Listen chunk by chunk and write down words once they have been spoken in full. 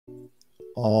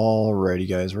Alrighty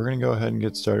guys, we're going to go ahead and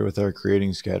get started with our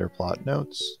creating scatter plot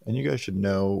notes, and you guys should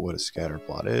know what a scatter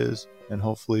plot is, and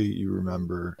hopefully you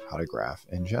remember how to graph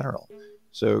in general.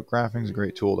 So graphing is a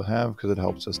great tool to have because it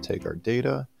helps us take our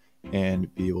data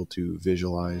and be able to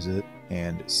visualize it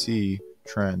and see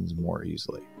trends more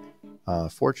easily.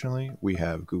 Fortunately, we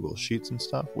have Google Sheets and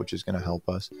stuff, which is going to help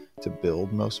us to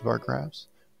build most of our graphs.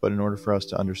 But in order for us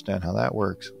to understand how that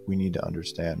works, we need to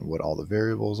understand what all the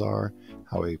variables are,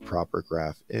 how a proper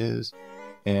graph is,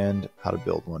 and how to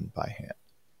build one by hand.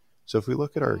 So if we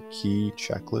look at our key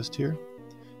checklist here,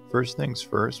 first things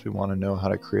first, we want to know how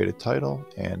to create a title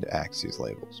and axes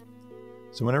labels.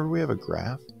 So whenever we have a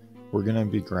graph, we're going to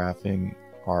be graphing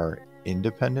our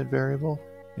independent variable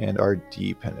and our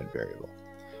dependent variable.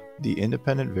 The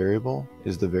independent variable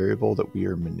is the variable that we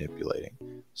are manipulating.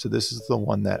 So this is the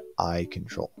one that I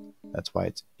control. That's why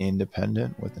it's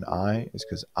independent with an I, is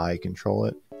because I control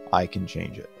it. I can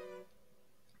change it.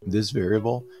 This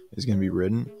variable is going to be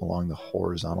written along the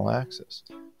horizontal axis.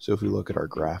 So if we look at our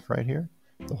graph right here,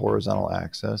 the horizontal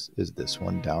axis is this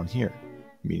one down here,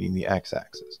 meaning the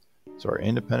x-axis. So our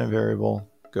independent variable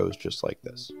goes just like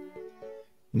this.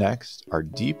 Next, our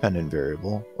dependent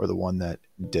variable, or the one that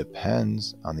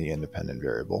depends on the independent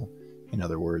variable, in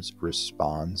other words,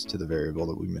 responds to the variable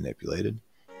that we manipulated,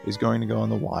 is going to go on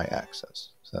the y-axis.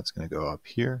 So that's going to go up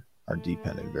here, our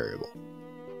dependent variable.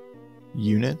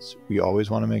 Units, we always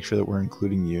want to make sure that we're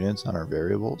including units on our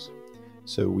variables,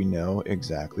 so we know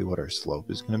exactly what our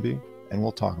slope is going to be, and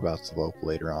we'll talk about slope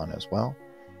later on as well.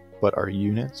 But our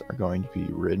units are going to be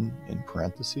written in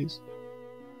parentheses,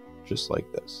 just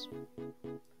like this.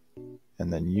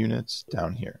 And then units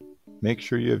down here. Make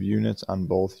sure you have units on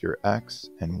both your x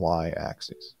and y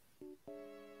axes.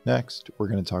 Next, we're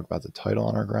going to talk about the title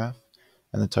on our graph,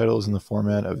 and the title is in the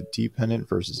format of dependent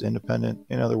versus independent.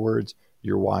 In other words,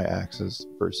 your y-axis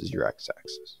versus your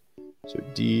x-axis. So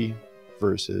D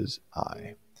versus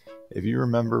I. If you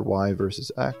remember y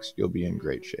versus x, you'll be in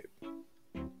great shape.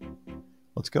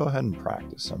 Let's go ahead and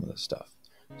practice some of this stuff.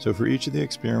 So for each of the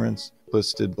experiments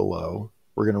listed below,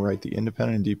 we're going to write the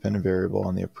independent and dependent variable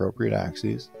on the appropriate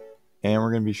axes, and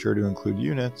we're going to be sure to include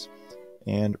units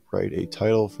and write a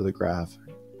title for the graph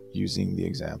using the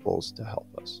examples to help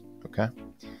us. Okay,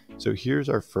 so here's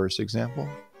our first example,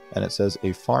 and it says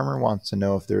a farmer wants to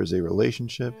know if there is a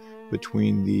relationship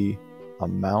between the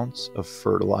amounts of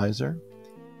fertilizer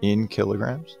in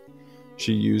kilograms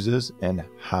she uses and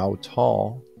how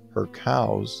tall her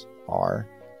cows are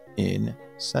in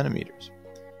centimeters.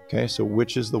 Okay, so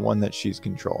which is the one that she's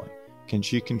controlling? Can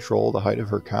she control the height of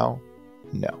her cow?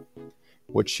 No.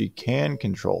 What she can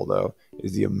control, though,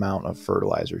 is the amount of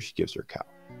fertilizer she gives her cow.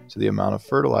 So the amount of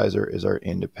fertilizer is our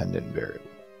independent variable.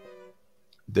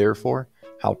 Therefore,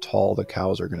 how tall the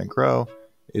cows are going to grow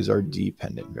is our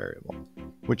dependent variable,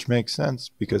 which makes sense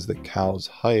because the cow's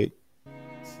height,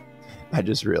 I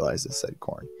just realized it said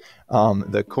corn.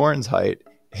 The corn's height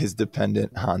is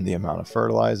dependent on the amount of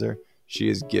fertilizer she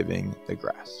is giving the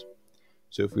grass.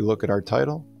 So if we look at our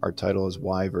title is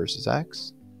y versus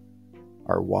x.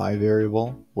 Our y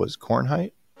variable was corn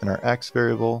height, and our x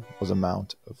variable was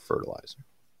amount of fertilizer.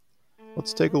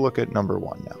 Let's take a look at number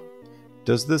 1 now.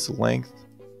 Does the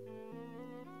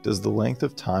length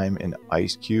of time an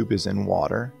ice cube is in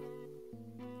water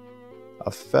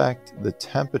affect the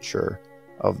temperature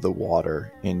of the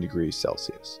water in degrees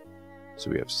Celsius? So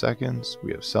we have seconds,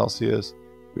 we have Celsius,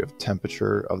 we have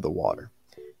temperature of the water.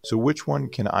 So which one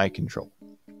can I control?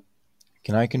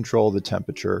 Can I control the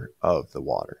temperature of the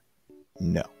water?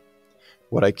 No.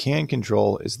 What I can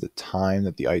control is the time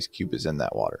that the ice cube is in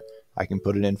that water. I can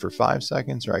put it in for 5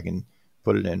 seconds or I can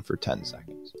put it in for 10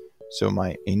 seconds. So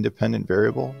my independent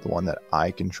variable, the one that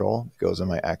I control, that goes on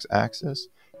my x-axis,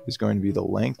 is going to be the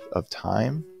length of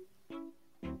time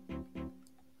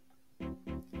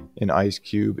an ice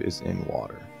cube is in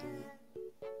water.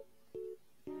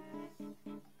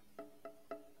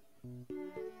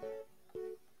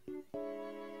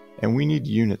 And we need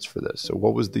units for this. So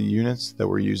what was the units that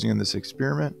we're using in this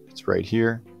experiment? It's right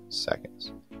here,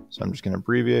 seconds. So I'm just going to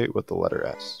abbreviate with the letter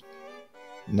S.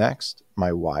 Next,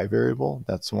 my y variable,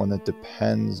 that's the one that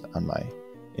depends on my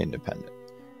independent.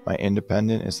 My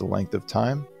independent is the length of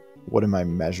time. What am I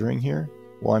measuring here?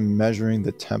 Well, I'm measuring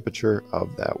the temperature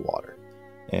of that water.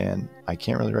 And I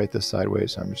can't really write this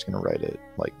sideways, so I'm just going to write it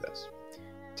like this.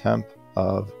 Temp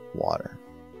of water.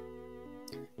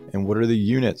 And what are the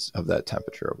units of that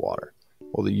temperature of water?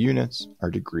 Well, the units are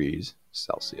degrees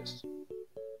Celsius.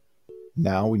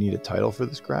 Now we need a title for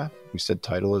this graph. We said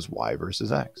title is y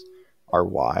versus x. Our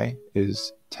y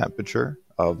is temperature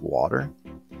of water,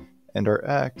 and our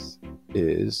x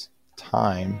is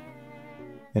time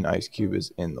an ice cube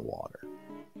is in the water.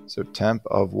 So temp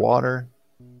of water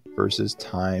versus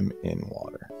time in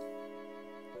water.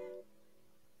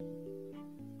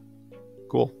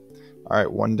 Cool. All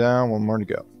right, one down, one more to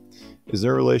go. Is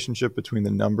there a relationship between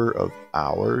the number of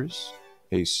hours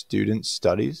a student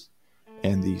studies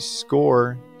and the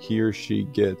score he or she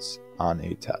gets on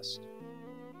a test?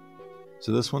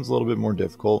 So this one's a little bit more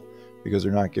difficult because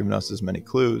they're not giving us as many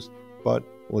clues, but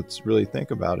let's really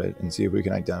think about it and see if we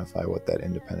can identify what that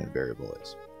independent variable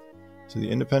is. So the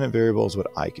independent variable is what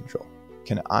I control.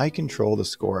 Can I control the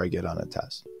score I get on a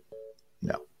test?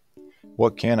 No.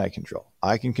 What can I control?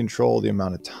 I can control the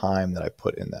amount of time that I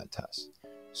put in that test.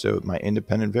 So my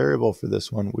independent variable for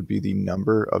this one would be the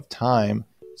number of time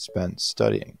spent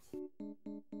studying.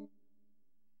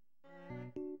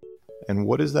 And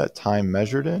what is that time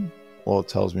measured in? Well, it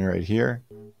tells me right here,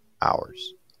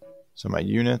 hours. So my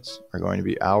units are going to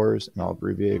be hours, and I'll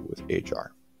abbreviate with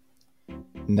HR.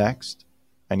 Next,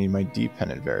 I need my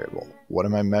dependent variable. What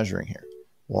am I measuring here?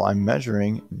 Well, I'm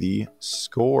measuring the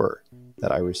score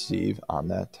that I receive on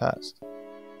that test.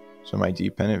 So my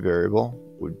dependent variable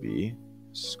would be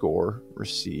score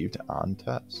received on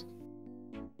test.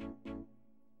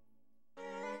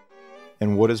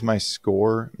 And what is my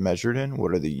score measured in?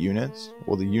 What are the units?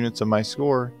 Well, the units of my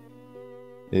score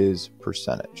is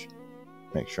percentage.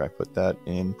 Make sure I put that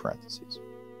in parentheses.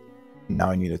 Now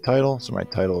I need a title, so my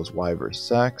title is Y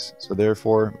versus X. So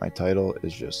therefore, my title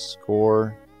is just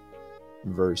score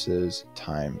versus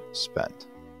time spent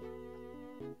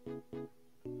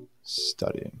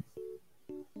studying.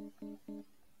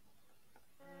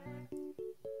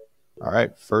 All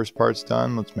right, first part's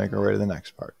done. Let's make our way to the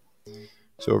next part.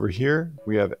 So over here,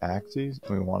 we have axes,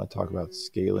 and we want to talk about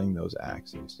scaling those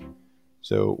axes.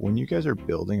 So when you guys are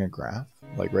building a graph,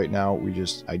 like right now, we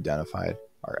just identified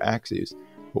our axes.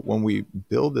 But when we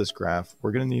build this graph,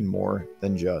 we're going to need more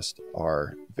than just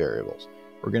our variables.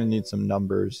 We're going to need some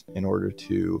numbers in order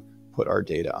to put our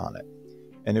data on it.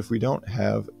 And if we don't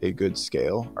have a good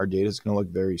scale, our data is going to look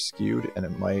very skewed, and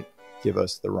it might give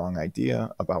us the wrong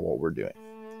idea about what we're doing.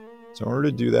 So in order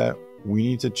to do that, we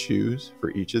need to choose for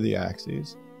each of the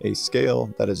axes a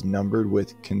scale that is numbered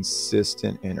with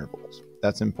consistent intervals.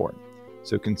 That's important.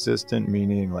 So consistent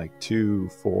meaning like 2,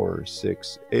 4,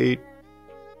 6, 8,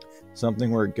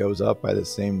 something where it goes up by the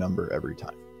same number every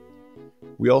time.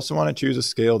 We also want to choose a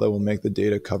scale that will make the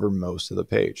data cover most of the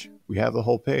page. We have the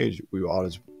whole page,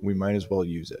 we might as well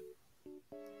use it.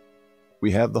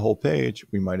 We have the whole page,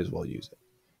 we might as well use it.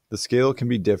 The scale can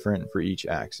be different for each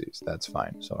axis. That's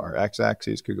fine. So our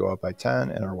x-axis could go up by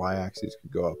 10 and our y-axis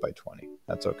could go up by 20.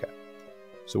 That's okay.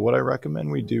 So what I recommend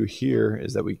we do here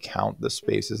is that we count the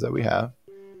spaces that we have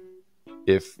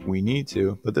if we need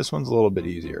to, but this one's a little bit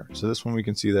easier. So this one we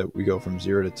can see that we go from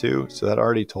 0 to 2. So that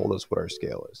already told us what our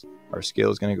scale is. Our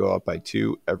scale is going to go up by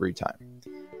 2 every time.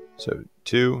 So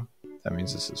 2, that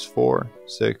means this is 4,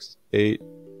 6, 8,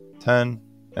 10,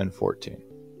 and 14.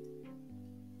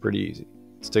 Pretty easy.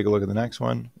 Let's take a look at the next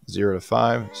one, 0 to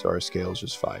 5, so our scale is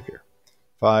just 5 here.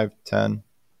 5, 10,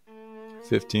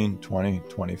 15, 20,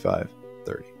 25,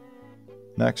 30.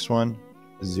 Next one,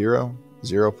 0,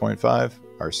 0.5,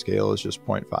 our scale is just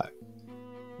 0.5.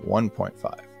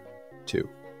 1.5, 2.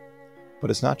 But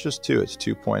it's not just 2, it's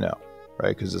 2.0,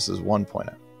 right? Because this is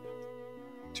 1.0.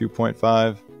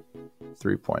 2.5,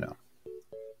 3.0.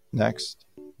 Next,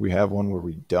 we have one where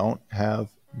we don't have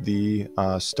the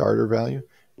starter value.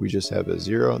 We just have a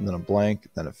 0, and then a blank,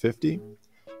 then a 50.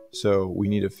 So we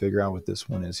need to figure out what this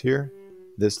one is here.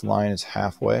 This line is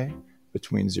halfway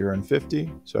between 0 and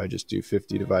 50. So I just do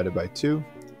 50 divided by 2.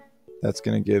 That's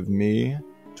going to give me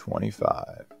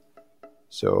 25.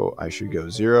 So I should go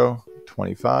 0,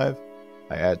 25.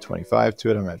 I add 25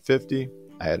 to it, I'm at 50.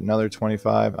 I add another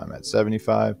 25, I'm at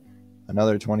 75.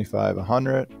 Another 25,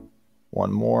 100.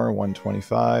 One more,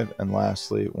 125. And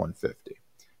lastly, 150.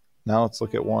 Now let's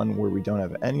look at one where we don't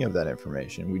have any of that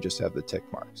information. We just have the tick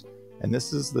marks. And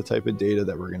this is the type of data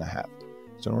that we're going to have.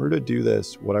 So in order to do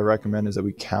this, what I recommend is that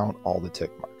we count all the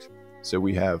tick marks. So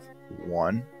we have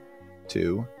 1,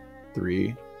 2,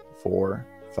 3, 4,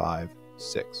 5,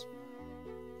 6.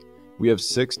 We have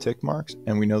 6 tick marks,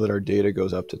 and we know that our data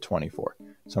goes up to 24.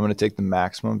 So I'm going to take the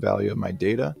maximum value of my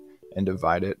data and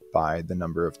divide it by the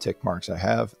number of tick marks I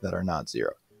have that are not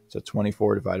 0. So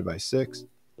 24 divided by 6,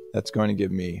 that's going to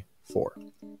give me 4,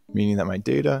 meaning that my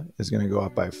data is going to go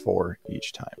up by 4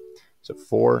 each time. So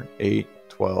 4, 8,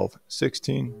 12,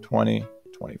 16, 20,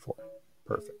 24.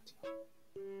 Perfect.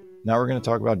 Now we're going to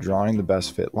talk about drawing the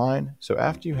best fit line. So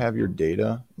after you have your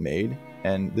data made,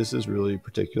 and this is really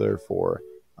particular for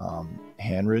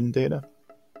handwritten data,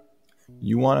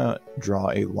 you want to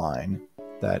draw a line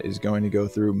that is going to go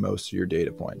through most of your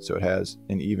data points. So it has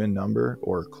an even number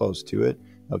or close to it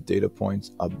of data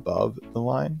points above the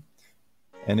line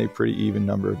and a pretty even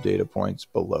number of data points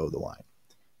below the line.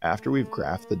 After we've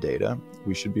graphed the data,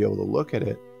 we should be able to look at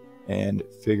it and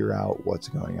figure out what's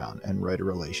going on and write a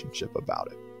relationship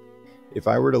about it. If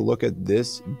I were to look at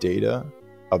this data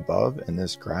above in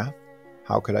this graph,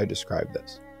 how could I describe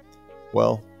this?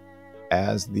 Well,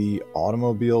 as the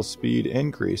automobile speed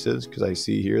increases, because I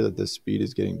see here that the speed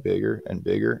is getting bigger and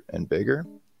bigger and bigger.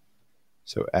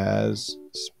 So as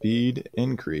speed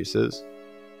increases,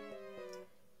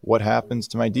 what happens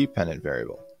to my dependent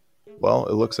variable? Well,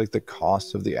 it looks like the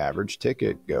cost of the average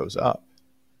ticket goes up.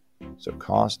 So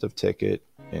cost of ticket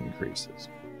increases.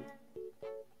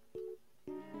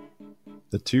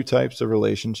 The two types of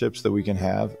relationships that we can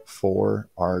have for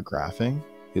our graphing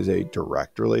is a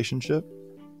direct relationship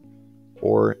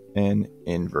or an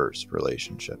inverse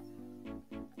relationship.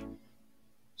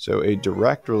 So a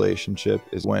direct relationship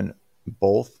is when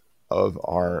both of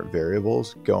our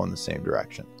variables go in the same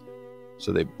direction.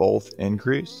 So they both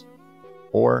increase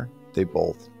or they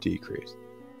both decrease.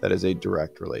 That is a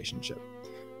direct relationship.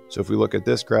 So if we look at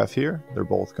this graph here, they're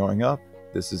both going up.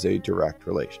 This is a direct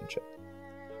relationship.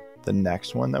 The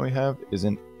next one that we have is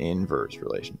an inverse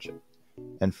relationship.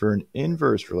 And for an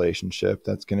inverse relationship,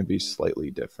 that's going to be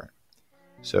slightly different.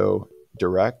 So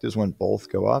direct is when both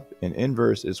go up, and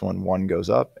inverse is when one goes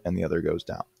up and the other goes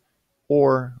down,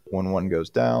 or when one goes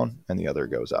down and the other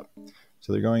goes up.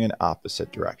 So they're going in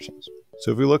opposite directions.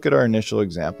 So if we look at our initial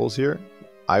examples here,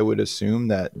 I would assume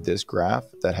that this graph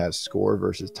that has score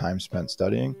versus time spent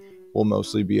studying will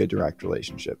mostly be a direct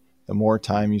relationship. The more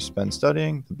time you spend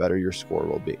studying, the better your score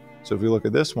will be. So if we look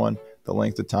at this one, the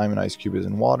length of time an ice cube is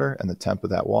in water and the temp of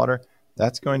that water,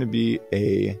 that's going to be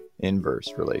an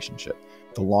inverse relationship.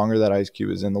 The longer that ice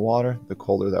cube is in the water, the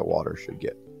colder that water should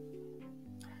get.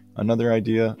 Another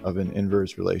idea of an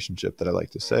inverse relationship that I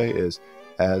like to say is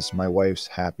as my wife's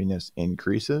happiness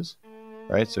increases,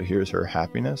 right? So here's her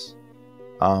happiness.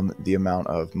 The amount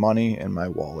of money in my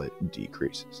wallet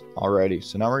decreases. Alrighty,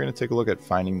 so now we're going to take a look at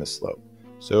finding the slope.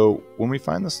 So when we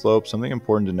find the slope, something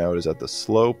important to note is that the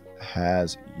slope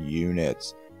has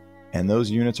units, and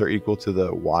those units are equal to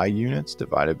the y units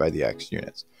divided by the x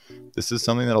units. This is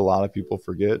something that a lot of people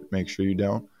forget. Make sure you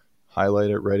don't. Highlight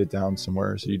it, write it down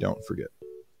somewhere so you don't forget.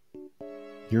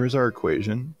 Here's our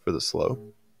equation for the slope.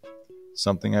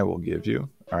 Something I will give you,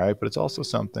 all right, but it's also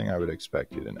something I would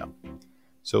expect you to know.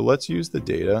 So let's use the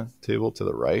data table to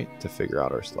the right to figure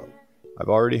out our slope. I've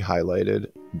already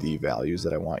highlighted the values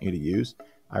that I want you to use.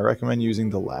 I recommend using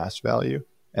the last value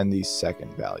and the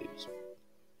second values.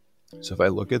 So if I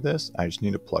look at this, I just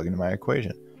need to plug into my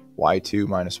equation, y2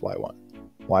 minus y1.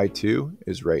 y2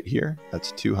 is right here,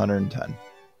 that's 210.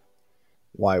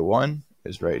 y1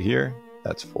 is right here,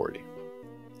 that's 40.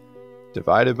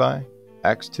 Divided by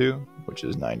x2, which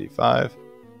is 95,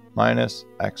 minus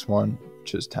x1,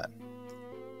 which is 10.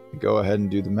 I go ahead and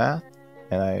do the math,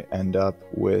 and I end up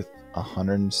with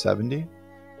 170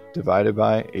 divided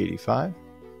by 85.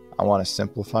 I want to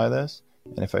simplify this,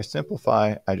 and if I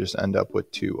simplify, I just end up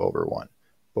with 2 over 1.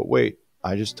 But wait,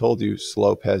 I just told you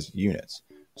slope has units.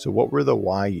 So what were the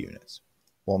y units?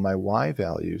 Well, my y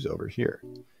value is over here.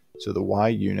 So the y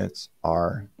units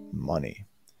are money.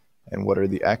 And what are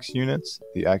the x units?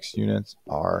 The x units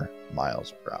are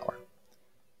miles per hour.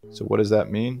 So what does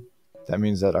that mean? That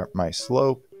means that my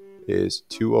slope is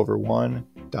 2 over 1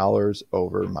 dollars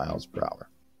over miles per hour.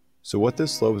 So what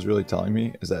this slope is really telling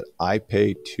me is that I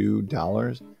pay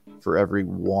 $2 for every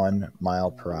 1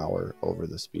 mile per hour over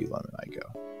the speed limit I go.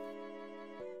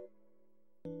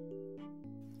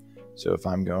 So if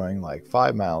I'm going like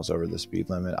 5 miles over the speed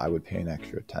limit, I would pay an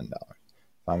extra $10.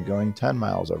 If I'm going 10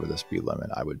 miles over the speed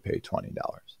limit, I would pay $20.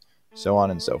 So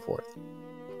on and so forth.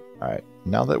 All right,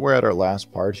 now that we're at our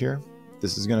last part here,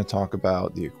 this is going to talk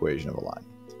about the equation of a line.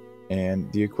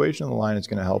 And the equation of the line is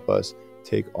going to help us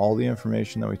take all the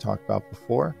information that we talked about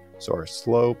before, so our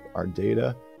slope, our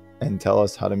data, and tell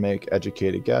us how to make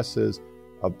educated guesses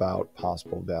about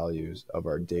possible values of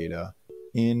our data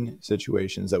in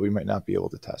situations that we might not be able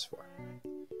to test for.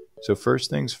 So first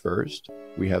things first,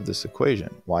 we have this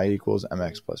equation, y equals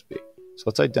mx plus b. So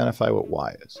let's identify what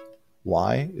y is.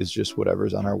 Y is just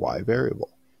whatever's on our y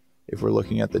variable. If we're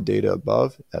looking at the data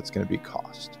above, that's going to be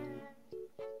cost.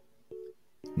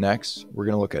 Next, we're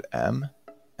going to look at m.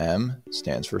 M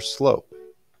stands for slope.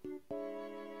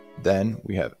 Then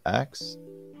we have x,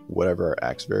 whatever our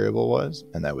x variable was,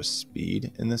 and that was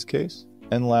speed in this case.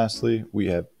 And lastly, we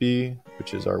have b,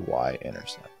 which is our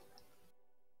y-intercept.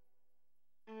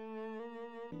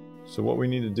 So what we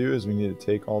need to do is we need to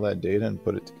take all that data and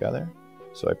put it together.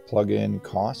 So I plug in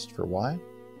cost for y.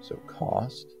 So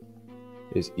cost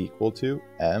is equal to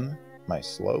m, my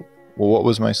slope. Well, what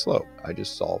was my slope? I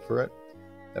just solved for it.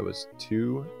 That was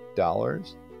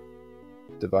 $2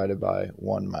 divided by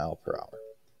 1 mile per hour.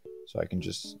 So I can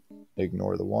just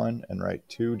ignore the 1 and write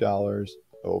 $2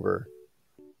 over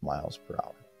miles per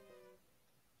hour.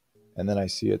 And then I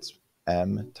see it's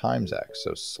m times x.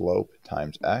 So slope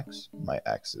times x. My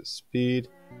x is speed.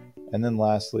 And then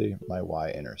lastly, my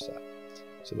y-intercept.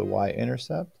 So the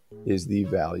y-intercept is the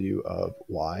value of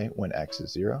y when x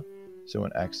is 0. So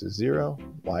when x is 0,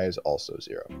 y is also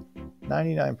 0.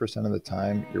 99% of the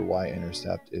time, your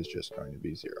y-intercept is just going to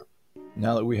be 0.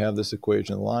 Now that we have this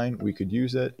equation in line, we could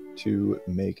use it to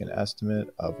make an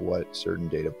estimate of what certain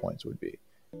data points would be.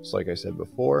 So like I said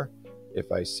before, if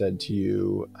I said to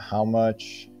you, how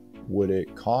much would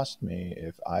it cost me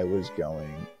if I was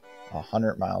going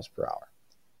 100 miles per hour?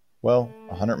 Well,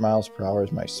 100 miles per hour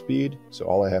is my speed, so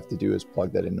all I have to do is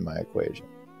plug that into my equation.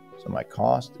 So my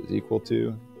cost is equal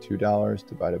to $2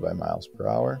 divided by miles per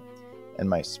hour, and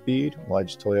my speed, well, I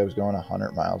just told you I was going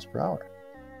 100 miles per hour,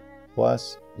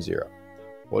 plus 0.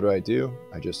 What do?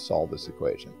 I just solve this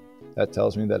equation. That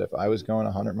tells me that if I was going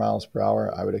 100 miles per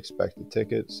hour, I would expect a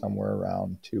ticket somewhere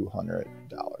around $200.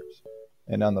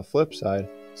 And on the flip side,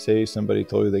 say somebody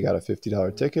told you they got a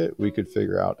 $50 ticket, we could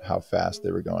figure out how fast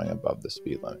they were going above the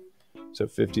speed limit. So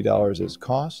 $50 is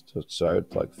cost, so I would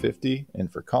plug 50 in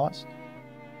for cost.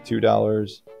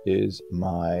 $2 is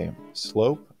my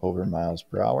slope over miles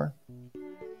per hour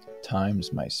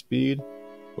times my speed,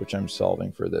 which I'm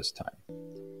solving for this time.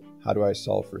 How do I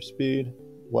solve for speed?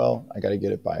 Well, I got to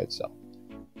get it by itself.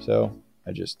 So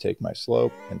I just take my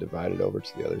slope and divide it over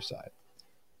to the other side.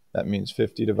 That means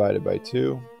 50 divided by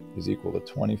 2 is equal to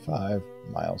 25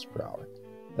 miles per hour.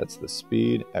 That's the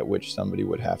speed at which somebody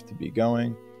would have to be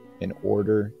going in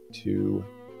order to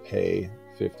pay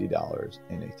 $50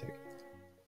 in a ticket.